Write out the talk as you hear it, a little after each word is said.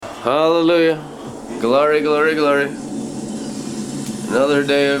Hallelujah. Glory, glory, glory. Another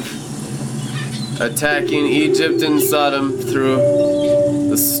day of attacking Egypt and Sodom through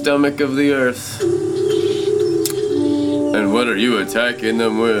the stomach of the earth. And what are you attacking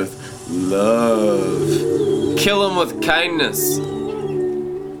them with? Love. Kill them with kindness.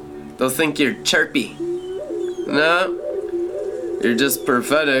 They'll think you're chirpy. No, you're just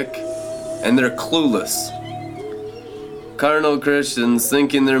prophetic, and they're clueless. Carnal Christians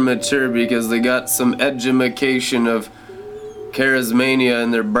thinking they're mature because they got some edumacation of charismania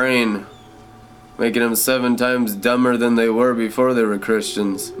in their brain, making them 7 times dumber than they were before they were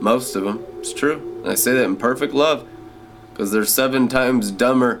Christians. Most of them. It's true. I say that in perfect love, because they're 7 times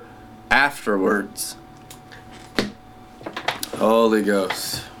dumber afterwards. Holy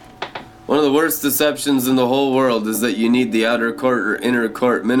Ghost. One of the worst deceptions in the whole world is that you need the outer court or inner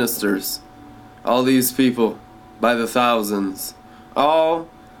court ministers. All these people, by the thousands. Oh,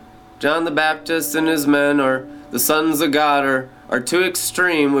 John the Baptist and his men, or the sons of God, are too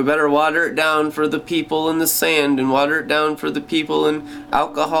extreme. We better water it down for the people in the sand and water it down for the people in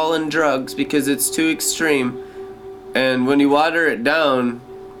alcohol and drugs because it's too extreme. And when you water it down,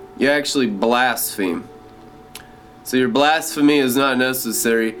 you actually blaspheme. So your blasphemy is not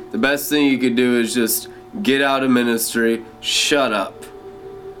necessary. The best thing you could do is just get out of ministry, shut up.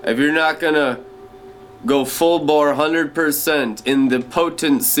 If you're not going to go full bore 100% in the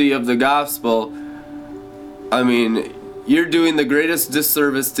potency of the gospel, I mean, you're doing the greatest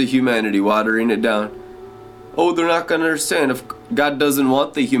disservice to humanity, watering it down. Oh, they're not going to understand. If God doesn't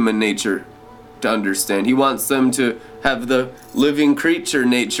want the human nature to understand. He wants them to have the living creature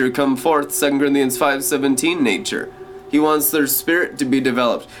nature come forth, 2 Corinthians 5:17 nature. He wants their spirit to be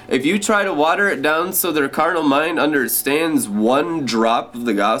developed. If you try to water it down so their carnal mind understands 1 drop of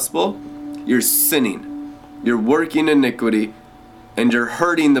the gospel, you're sinning. You're working iniquity, and you're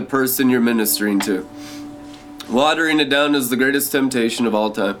hurting the person you're ministering to. Watering it down is the greatest temptation of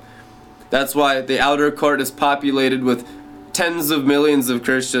all time. That's why the outer court is populated with tens of millions of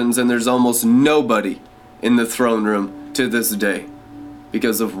Christians, and there's almost nobody in the throne room to this day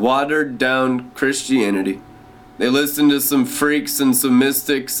because of watered down Christianity. They listen to some freaks and some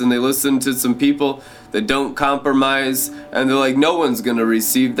mystics, and they listen to some people that don't compromise, and they're like, no one's going to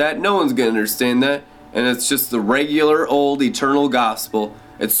receive that, no one's going to understand that, and it's just the regular old eternal gospel.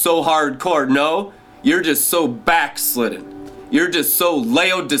 It's so hardcore. No, you're just so backslidden. You're just so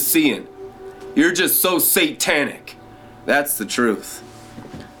Laodicean. You're just so satanic. That's the truth.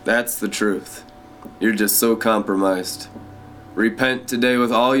 That's the truth. You're just so compromised. Repent today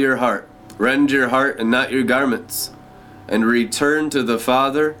with all your heart. Rend your heart and not your garments. And return to the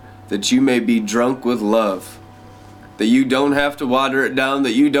Father that you may be drunk with love. That you don't have to water it down.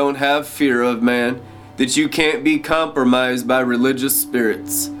 That you don't have fear of man. That you can't be compromised by religious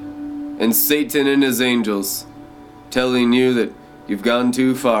spirits. And Satan and his angels telling you that you've gone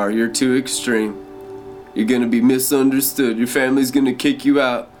too far. You're too extreme. You're going to be misunderstood. Your family's going to kick you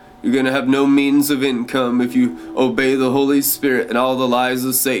out. You're going to have no means of income if you obey the Holy Spirit and all the lies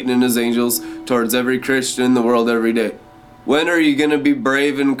of Satan and his angels towards every Christian in the world every day. When are you going to be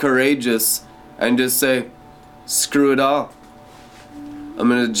brave and courageous and just say, screw it all. I'm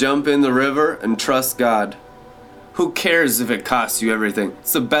going to jump in the river and trust God. Who cares if it costs you everything?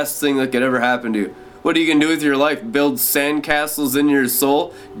 It's the best thing that could ever happen to you. What are you going to do with your life? Build sandcastles in your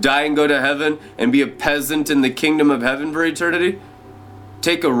soul? Die and go to heaven and be a peasant in the kingdom of heaven for eternity?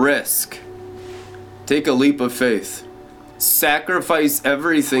 Take a risk. Take a leap of faith. Sacrifice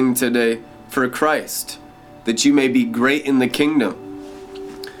everything today for Christ, that you may be great in the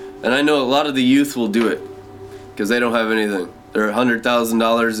kingdom. And I know a lot of the youth will do it because they don't have anything. They're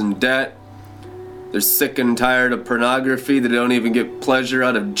 $100,000 in debt. They're sick and tired of pornography. They don't even get pleasure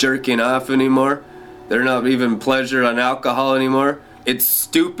out of jerking off anymore. They're not even pleasure on alcohol anymore. It's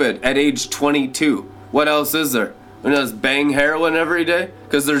stupid at age 22. What else is there? We just bang heroin every day?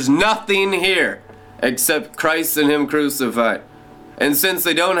 Because there's nothing here except Christ and Him crucified. And since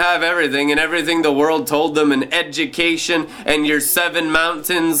they don't have everything, and everything the world told them, and education, and your 7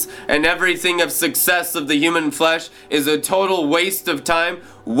 mountains, and everything of success of the human flesh is a total waste of time,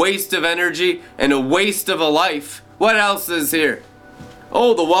 waste of energy, and a waste of a life. What else is here?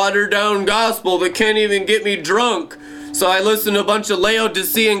 Oh, the watered down gospel that can't even get me drunk. So I listen to a bunch of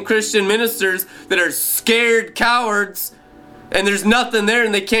Laodicean Christian ministers that are scared cowards, and there's nothing there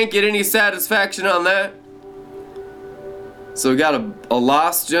and they can't get any satisfaction on that. So we got a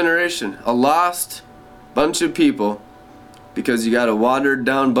lost generation, a lost bunch of people, because you got a watered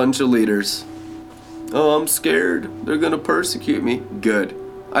down bunch of leaders. Oh, I'm scared. They're going to persecute me. Good.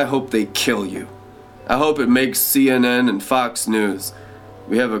 I hope they kill you. I hope it makes CNN and Fox News.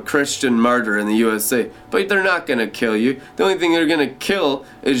 We have a Christian martyr in the USA. But they're not going to kill you. The only thing they're going to kill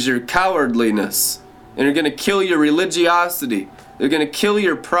is your cowardliness. And they're going to kill your religiosity. They're going to kill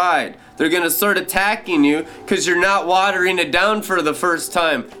your pride. They're going to start attacking you because you're not watering it down for the first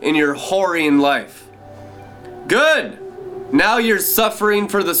time in your whoring life. Good. Now you're suffering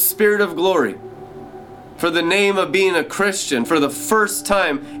for the Spirit of glory. For the name of being a Christian for the first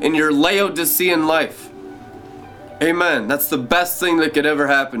time in your Laodicean life. Amen. That's the best thing that could ever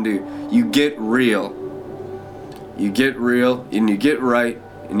happen to you. You get real. You get real and you get right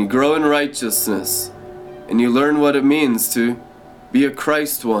and you grow in righteousness. And you learn what it means to be a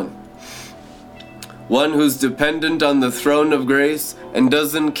Christ one. One who's dependent on the throne of grace and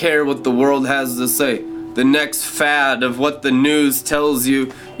doesn't care what the world has to say. The next fad of what the news tells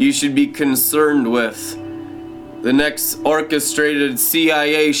you should be concerned with. The next orchestrated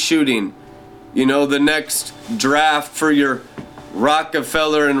CIA shooting. You know, the next draft for your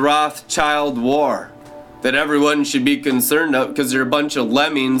Rockefeller and Rothschild war that everyone should be concerned of because they're a bunch of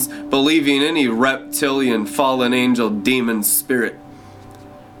lemmings believing any reptilian, fallen angel, demon spirit.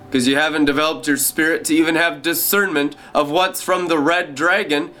 Because you haven't developed your spirit to even have discernment of what's from the red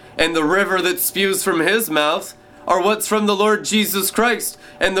dragon and the river that spews from his mouth, or what's from the Lord Jesus Christ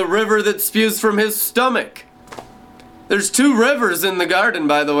and the river that spews from his stomach. There's 2 rivers in the garden,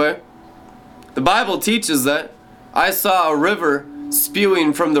 by the way. The Bible teaches that. I saw a river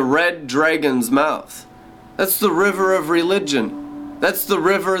spewing from the red dragon's mouth. That's the river of religion. That's the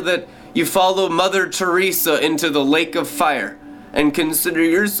river that you follow Mother Teresa into the lake of fire and consider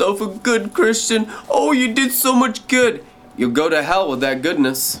yourself a good Christian. Oh, you did so much good. You'll go to hell with that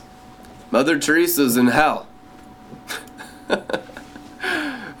goodness. Mother Teresa's in hell.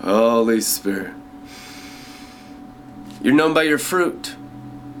 Holy Spirit. You're known by your fruit.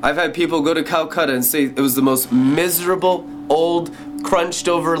 I've had people go to Calcutta and say it was the most miserable, old, crunched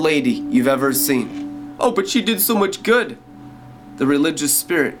over lady you've ever seen. Oh, but she did so much good. The religious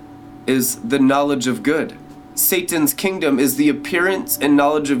spirit is the knowledge of good. Satan's kingdom is the appearance and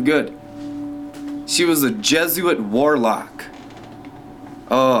knowledge of good. She was a Jesuit warlock.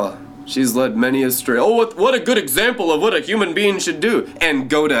 Oh, she's led many astray. Oh, what a good example of what a human being should do. And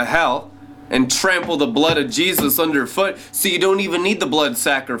go to hell. And trample the blood of Jesus underfoot so you don't even need the blood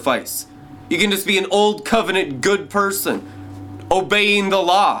sacrifice. You can just be an old covenant good person, obeying the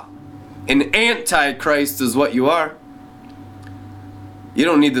law. An antichrist is what you are. You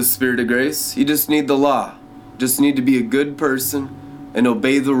don't need the Spirit of grace. You just need the law. You just need to be a good person and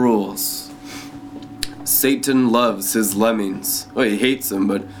obey the rules. Satan loves his lemmings. Well, he hates them,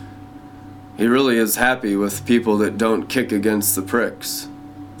 but he really is happy with people that don't kick against the pricks.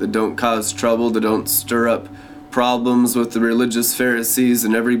 That don't cause trouble, that don't stir up problems with the religious Pharisees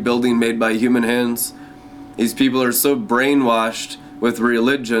in every building made by human hands. These people are so brainwashed with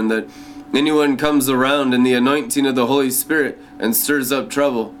religion that anyone comes around in the anointing of the Holy Spirit and stirs up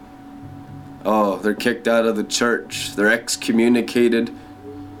trouble. Oh, they're kicked out of the church. They're excommunicated.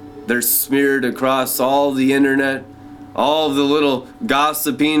 They're smeared across all the internet. All the little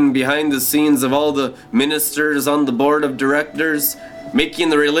gossiping behind the scenes of all the ministers on the board of directors, making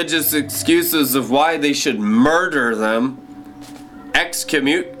the religious excuses of why they should murder them,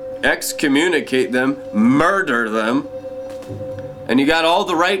 excommunicate them, murder them. And you got all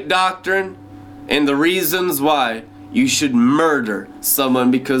the right doctrine and the reasons why you should murder someone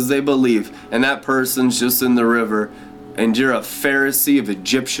because they believe, and that person's just in the river, and you're a Pharisee of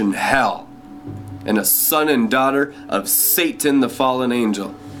Egyptian hell and a son and daughter of Satan, the fallen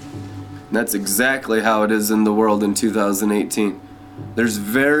angel. And that's exactly how it is in the world in 2018. There's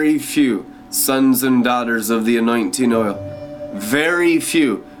very few sons and daughters of the anointing oil. Very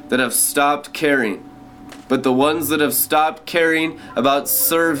few that have stopped caring. But the ones that have stopped caring about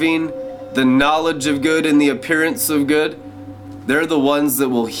serving the knowledge of good and the appearance of good, they're the ones that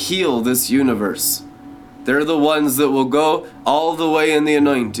will heal this universe. They're the ones that will go all the way in the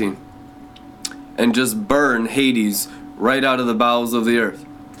anointing and just burn Hades right out of the bowels of the earth.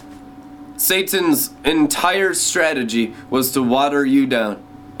 Satan's entire strategy was to water you down.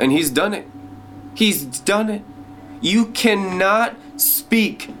 And he's done it. He's done it. You cannot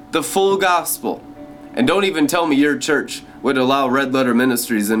speak the full gospel. And don't even tell me your church would allow red letter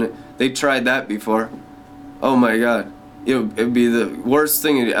ministries in it. They tried that before. Oh my God. It'd be the worst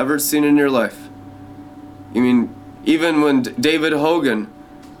thing you've ever seen in your life. You mean, even when David Hogan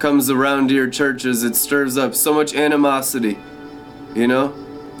comes around to your churches, it stirs up so much animosity, you know?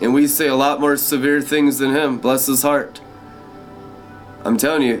 And we say a lot more severe things than him, bless his heart. I'm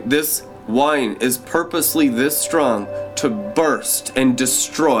telling you, this wine is purposely this strong to burst and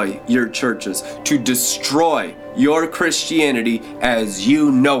destroy your churches, to destroy your Christianity as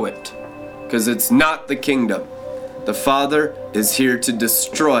you know it, because it's not the kingdom. The Father is here to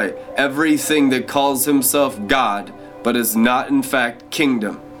destroy everything that calls himself God, but is not in fact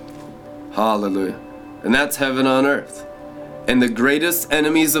kingdom. Hallelujah. And that's heaven on earth. And the greatest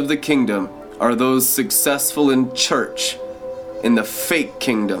enemies of the kingdom are those successful in church, in the fake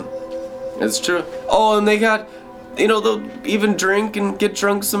kingdom. It's true. Oh, and they got, they'll even drink and get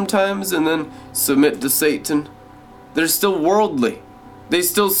drunk sometimes and then submit to Satan. They're still worldly. They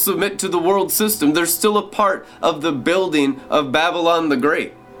still submit to the world system. They're still a part of the building of Babylon the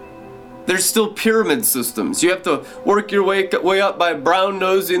Great. There's still pyramid systems. You have to work your way up by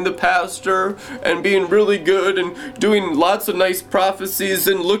brown-nosing the pastor and being really good and doing lots of nice prophecies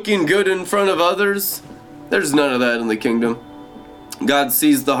and looking good in front of others. There's none of that in the kingdom. God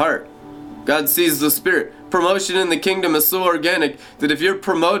sees the heart. God sees the spirit. Promotion in the kingdom is so organic that if you're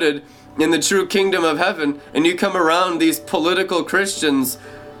promoted in the true kingdom of heaven and you come around these political Christians,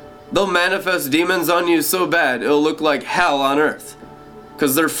 they'll manifest demons on you so bad it'll look like hell on earth.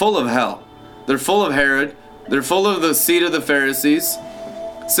 Because they're full of hell. They're full of Herod. They're full of the seat of the Pharisees.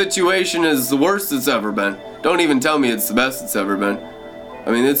 Situation is the worst it's ever been. Don't even tell me it's the best it's ever been.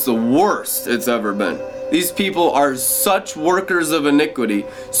 I mean, it's the worst it's ever been. These people are such workers of iniquity,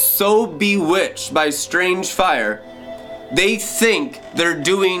 so bewitched by strange fire, they think they're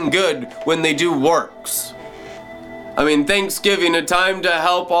doing good when they do works. I mean, Thanksgiving, a time to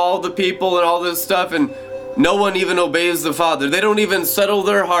help all the people and all this stuff, and no one even obeys the Father. They don't even settle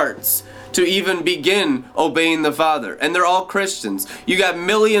their hearts to even begin obeying the Father. And they're all Christians. You got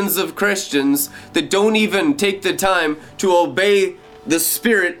millions of Christians that don't even take the time to obey the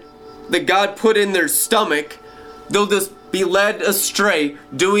Spirit that God put in their stomach. They'll just be led astray,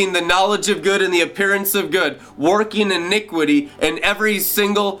 doing the knowledge of good and the appearance of good, working iniquity in every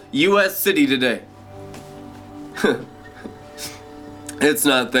single U.S. city today. It's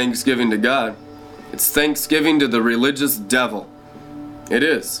not thanksgiving to God. It's thanksgiving to the religious devil. It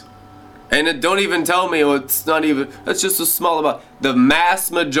is. And don't even tell me, it's not even, that's just a small amount. The mass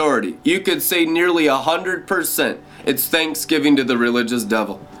majority, you could say nearly 100%, it's thanksgiving to the religious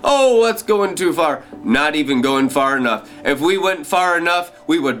devil. Oh, that's going too far. Not even going far enough. If we went far enough,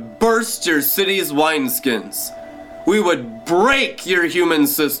 we would burst your city's wineskins. We would break your human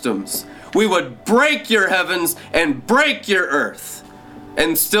systems. We would break your heavens and break your earth.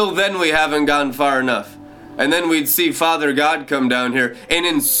 And still then we haven't gone far enough. And then we'd see Father God come down here and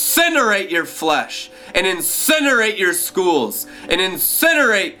incinerate your flesh, and incinerate your schools, and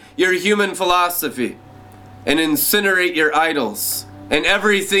incinerate your human philosophy, and incinerate your idols. And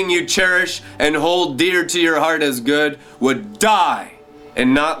everything you cherish and hold dear to your heart as good would die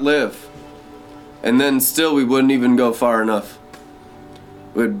and not live. And then still we wouldn't even go far enough.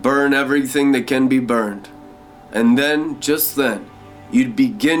 We'd burn everything that can be burned. And then, just then, you'd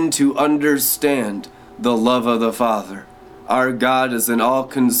begin to understand the love of the Father. Our God is an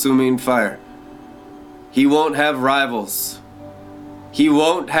all-consuming fire. He won't have rivals. He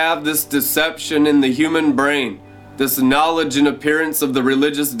won't have this deception in the human brain, this knowledge and appearance of the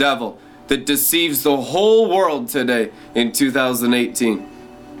religious devil that deceives the whole world today in 2018.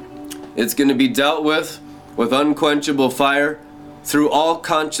 It's going to be dealt with unquenchable fire through all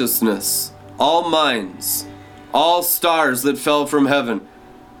consciousness, all minds, all stars that fell from heaven,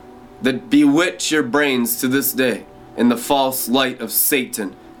 that bewitch your brains to this day in the false light of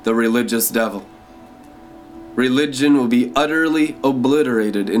Satan, the religious devil. Religion will be utterly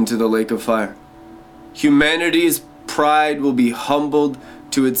obliterated into the lake of fire. Humanity's pride will be humbled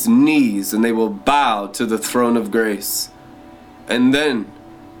to its knees, and they will bow to the throne of grace. And then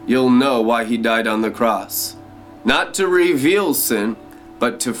you'll know why he died on the cross. Not to reveal sin,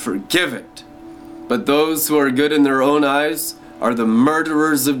 but to forgive it. But those who are good in their own eyes are the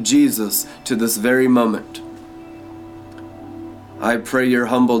murderers of Jesus to this very moment. I pray you're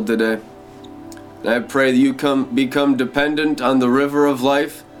humbled today. And I pray that you become dependent on the river of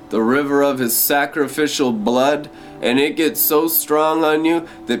life, the river of his sacrificial blood, and it gets so strong on you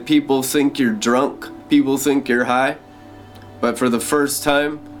that people think you're drunk, people think you're high. But for the first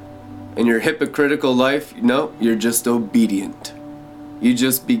time in your hypocritical life, no, you're just obedient. You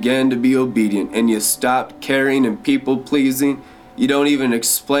just began to be obedient, and you stopped caring and people pleasing. You don't even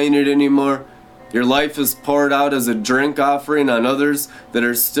explain it anymore. Your life is poured out as a drink offering on others that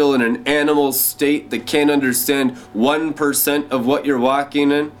are still in an animal state that can't understand 1% of what you're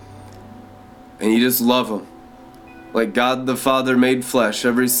walking in. And you just love them. Like God the Father made flesh,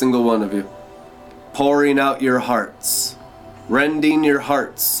 every single one of you. Pouring out your hearts. Rending your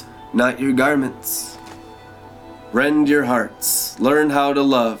hearts, not your garments. Rend your hearts. Learn how to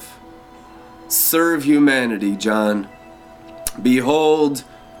love. Serve humanity, John. Behold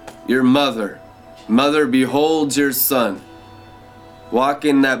your mother. Mother, behold your son.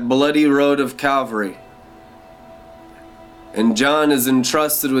 Walking that bloody road of Calvary. And John is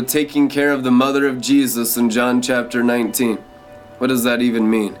entrusted with taking care of the mother of Jesus in John chapter 19. What does that even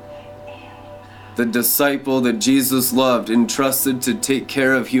mean? The disciple that Jesus loved, entrusted to take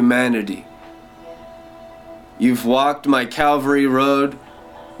care of humanity. You've walked my Calvary road.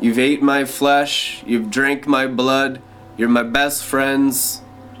 You've ate my flesh. You've drank my blood. You're my best friends.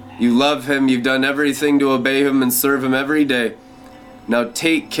 You love him. You've done everything to obey him and serve him every day. Now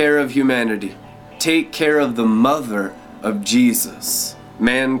take care of humanity. Take care of the mother of Jesus.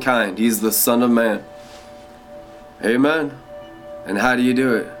 Mankind. He's the Son of Man. Amen. And how do you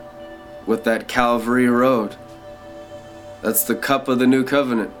do it? With that Calvary road. That's the cup of the new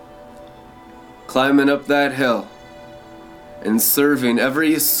covenant. Climbing up that hill and serving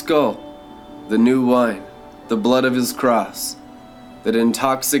every skull the new wine, the blood of his cross, that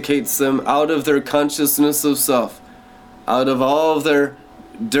intoxicates them out of their consciousness of self, out of all of their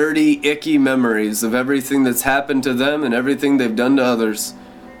dirty, icky memories of everything that's happened to them and everything they've done to others,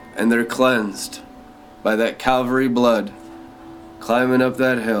 and they're cleansed by that Calvary blood, climbing up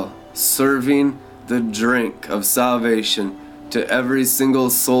that hill, serving the drink of salvation to every single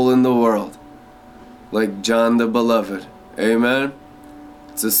soul in the world, like John the Beloved. Amen?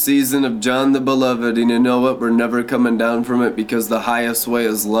 It's a season of John the Beloved, and you know what? We're never coming down from it, because the highest way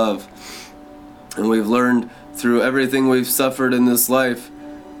is love. And we've learned through everything we've suffered in this life,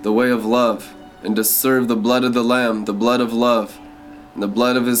 the way of love, and to serve the blood of the Lamb, the blood of love, and the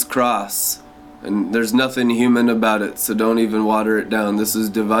blood of his cross. And there's nothing human about it, so don't even water it down. This is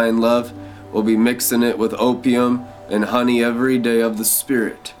divine love. We'll be mixing it with opium and honey every day of the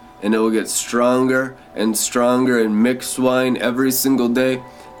Spirit. And it will get stronger and stronger, and mixed wine every single day.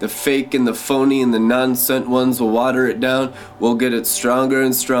 The fake and the phony and the nonsense ones will water it down. We'll get it stronger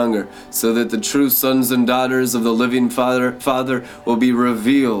and stronger, so that the true sons and daughters of the living Father will be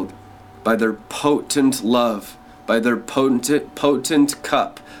revealed by their potent love, by their potent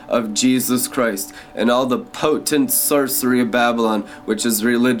cup of Jesus Christ, and all the potent sorcery of Babylon, which is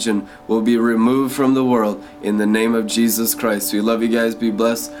religion, will be removed from the world in the name of Jesus Christ. We love you guys. Be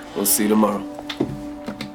blessed. We'll see you tomorrow.